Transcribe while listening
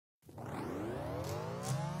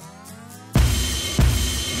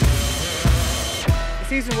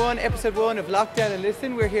Season 1, Episode 1 of Lockdown and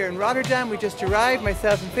Listen. We're here in Rotterdam. We just arrived,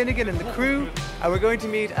 myself and Finnegan and the crew, and we're going to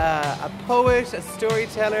meet a poet, a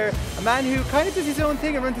storyteller, a man who kind of does his own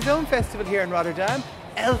thing and runs his own festival here in Rotterdam,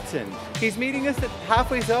 Elton. He's meeting us at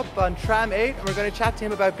halfway up on Tram 8, and we're going to chat to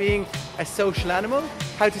him about being a social animal,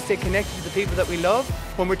 how to stay connected to the people that we love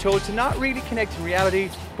when we're told to not really connect in reality,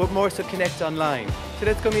 but more so connect online. So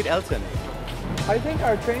let's go meet Elton. I think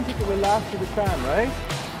our train ticket will last to the tram, right?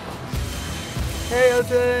 Hey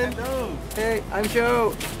Elton! Hello! Hey, I'm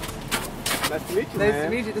Joe. Nice to meet you, Nice to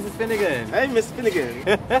meet you, this is Finnegan. Hey, Miss Finnegan.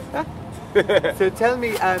 So tell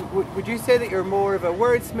me, would you say that you're more of a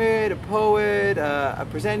wordsmith, a poet, a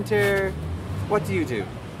presenter? What do you do?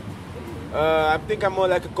 I think I'm more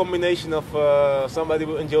like a combination of somebody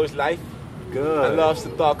who enjoys life Good. and loves to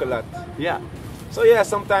talk a lot. Yeah. So yeah,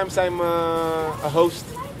 sometimes I'm a host,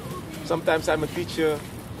 sometimes I'm a teacher,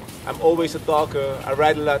 I'm always a talker, I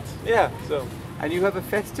write a lot. Yeah, so. And you have a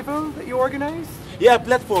festival that you organize? Yeah,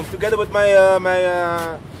 platform, together with my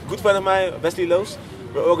good friend of mine, Wesley Loos.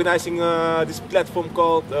 We're organizing this platform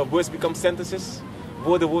called Words Become Sentences,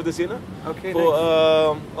 woorden zinnen. Okay, for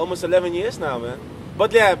nice. Almost 11 years now, man.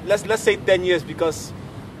 But yeah, let's say 10 years because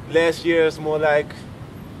last year is more like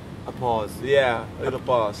A pause. yeah, a little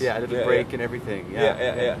pause. Yeah, a little break and everything.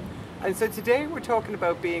 Yeah. And so today we're talking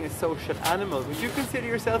about being a social animal. Would you consider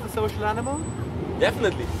yourself a social animal?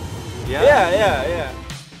 Definitely. Yeah? Yeah.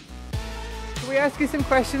 Can we ask you some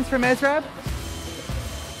questions for Mezrab?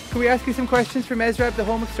 Can we ask you some questions for Mezrab, the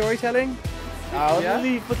home of storytelling? Wat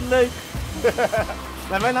lief, wat leuk.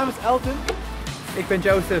 Mijn naam is Elton. Ik ben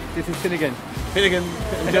Joseph, dit is Finnegan. Finnegan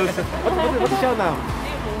en Joseph. Wat is jouw naam?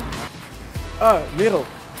 Merel.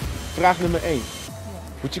 Vraag nummer 1.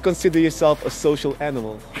 Would you consider yourself a social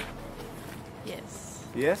animal? Yes.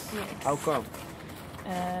 Yes? Yes. How come?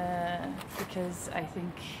 Because I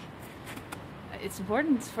think it's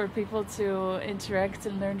important for people to interact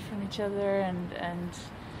and learn from each other and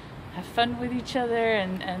have fun with each other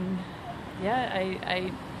and yeah,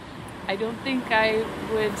 I don't think I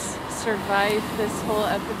would survive this whole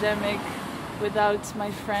epidemic without my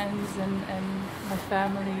friends and my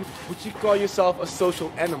family. Would you call yourself a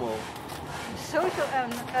social animal? Social,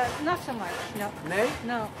 not so much, no. No?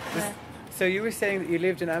 No. So you were saying that you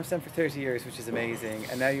lived in Amsterdam for 30 years, which is amazing,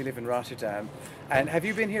 and now you live in Rotterdam. And have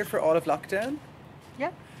you been here for all of lockdown?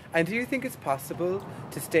 Yeah. And do you think it's possible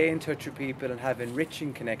to stay in touch with people and have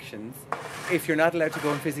enriching connections if you're not allowed to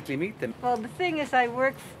go and physically meet them? Well, the thing is I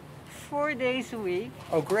work 4 days a week,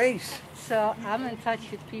 Oh, great. so I'm in touch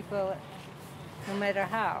with people no matter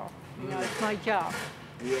how. You know, it's my job.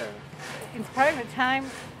 Yeah. In private time,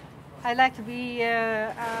 I like to be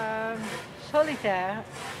solitaire.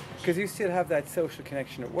 Because you still have that social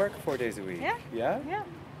connection at work 4 days a week. Yeah. Yeah? Yeah.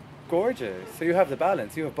 Gorgeous. So you have the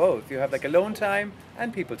balance. You have both. You have like alone time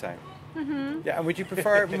and people time. Mm-hmm. Yeah. And would you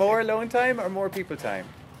prefer more alone time or more people time?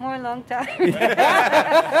 More long time.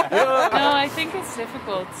 No, I think it's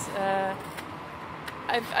difficult.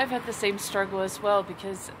 I've had the same struggle as well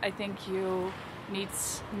because I think you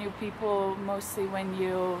meet new people mostly when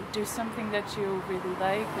you do something that you really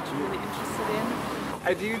like, that you're really interested in.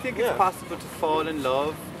 Do you think it's possible to fall in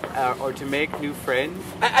love or to make new friends?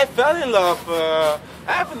 I fell in love.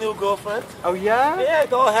 I have a new girlfriend. Oh yeah? Yeah,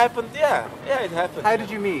 it all happened. Yeah, it happened. How did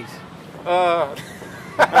you meet?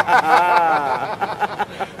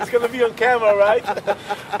 It's gonna be on camera, right?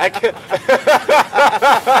 I can.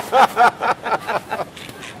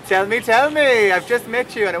 Tell me. I've just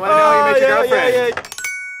met you and I want to know how you met your girlfriend. Yeah.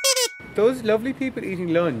 Those lovely people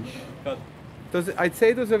eating lunch. I'd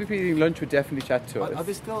say those lovely people eating lunch would definitely chat to us. Are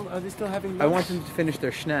they still having lunch? I want them to finish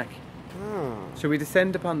their snack. Oh. Shall we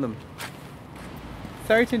descend upon them?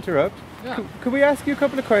 Sorry to interrupt. Yeah. Could we ask you a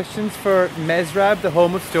couple of questions for Mezrab, the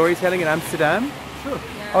home of storytelling in Amsterdam? Sure.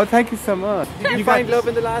 Oh, thank you so much. Did you find love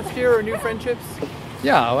in the last year or new friendships?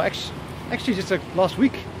 Yeah, well, actually just last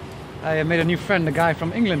week I made a new friend, a guy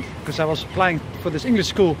from England, because I was applying for this English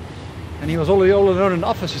school and he was all alone in the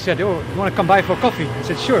office. He said, "Oh, you want to come by for coffee?" I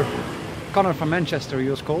said, "Sure." Connor from Manchester, he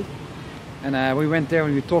was called. And we went there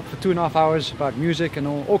and we talked for 2.5 hours about music and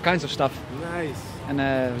all kinds of stuff. Nice. And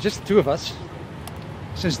it was just the two of us.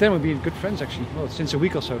 Since then we've been good friends actually, well, since a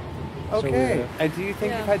week or so. Okay. So, and do you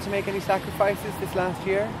think you've had to make any sacrifices this last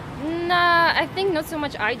year? Nah, I think not so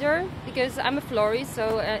much either, because I'm a florist,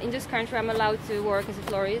 so in this country I'm allowed to work as a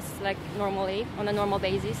florist, like normally, on a normal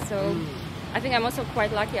basis, so I think I'm also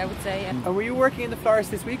quite lucky, I would say. And were you working in the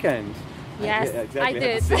florist this weekend? Yes, Yeah, I exactly.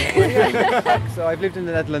 did. So I've lived in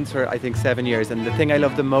the Netherlands for I think 7 years, and the thing I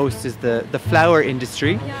love the most is the flower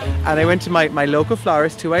industry. And I went to my local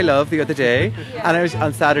florist who I love the other day, and I was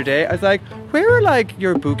on Saturday. I was like, "Where are like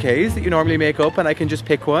your bouquets that you normally make up, and I can just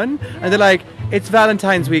pick one?" And they're like, "It's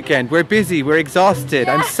Valentine's weekend. We're busy. We're exhausted.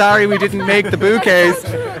 I'm sorry we didn't make the bouquets."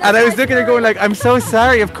 And I was looking at her going like, "I'm so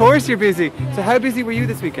sorry. Of course you're busy." So how busy were you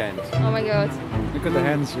this weekend? Oh my god. Look at the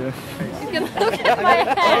hands, yeah. You can look at my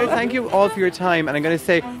So hand. thank you all for your time, and I'm going to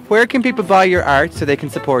say, where can people buy your art so they can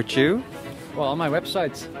support you? Well, on my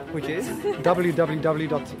website, Which is?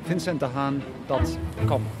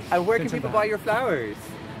 www.vincentdehaan.com. And where can people buy your flowers?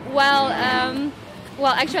 Well,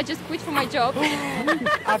 actually, I just quit for my job.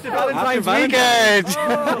 After Valentine's weekend!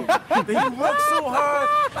 You work so hard.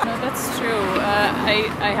 No, that's true.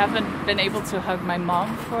 I haven't been able to hug my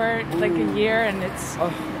mom for like a year, and it's.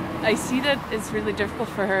 I see that it's really difficult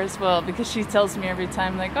for her as well, because she tells me every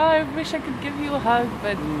time like, "Oh, I wish I could give you a hug,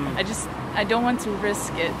 but I don't want to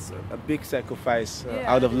risk it." It's a big sacrifice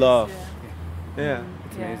Yeah, out of it is, love. yeah. Yeah.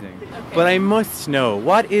 It's Yeah. amazing. Okay. But I must know,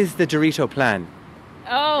 what is the Dorito plan?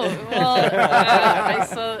 Oh, well, I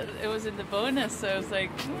saw it was in the bonus, so I was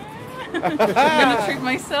like, I'm gonna treat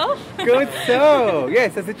myself. Good so!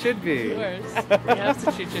 Yes, as it should be. Of course, you have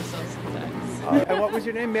to treat yourself sometimes. And what was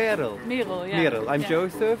your name? Meryl? Merel, yeah. Meryl. I'm Yeah.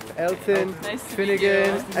 Joseph, Elton, Nice to meet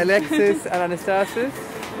Finnegan, you. Alexis, and Anastasis.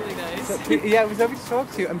 Really nice. Yeah, it was lovely to talk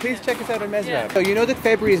to you. And please check us out on Mezrab. Yeah. So you know that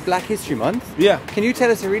February is Black History Month. Yeah. Can you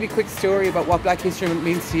tell us a really quick story about what Black History Month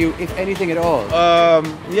means to you, if anything at all?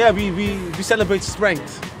 Yeah, we celebrate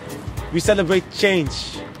strength. We celebrate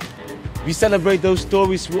change. We celebrate those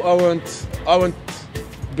stories who aren't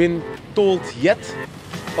been told yet,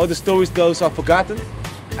 or the stories those are forgotten.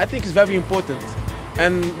 I think it's very important.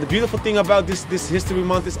 And the beautiful thing about this History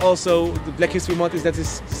Month is also, the Black History Month, is that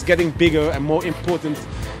it's getting bigger and more important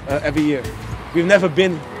every year. We've never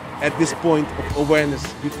been at this point of awareness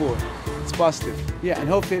before. It's positive. Yeah, and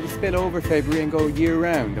hopefully it'll spill over February and go year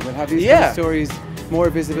round, and we'll have these Yeah. kind of stories more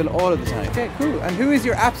visible all of the time. Okay, cool. And who is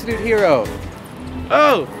your absolute hero?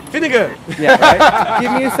 Oh, Finnegan! Yeah, right?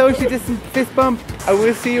 Give me a socially distant fist bump. I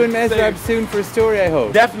will see you in Mezrab soon for a story, I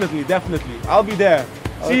hope. Definitely, definitely. I'll be there.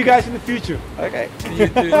 See you guys in the future. Okay. You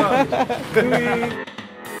too.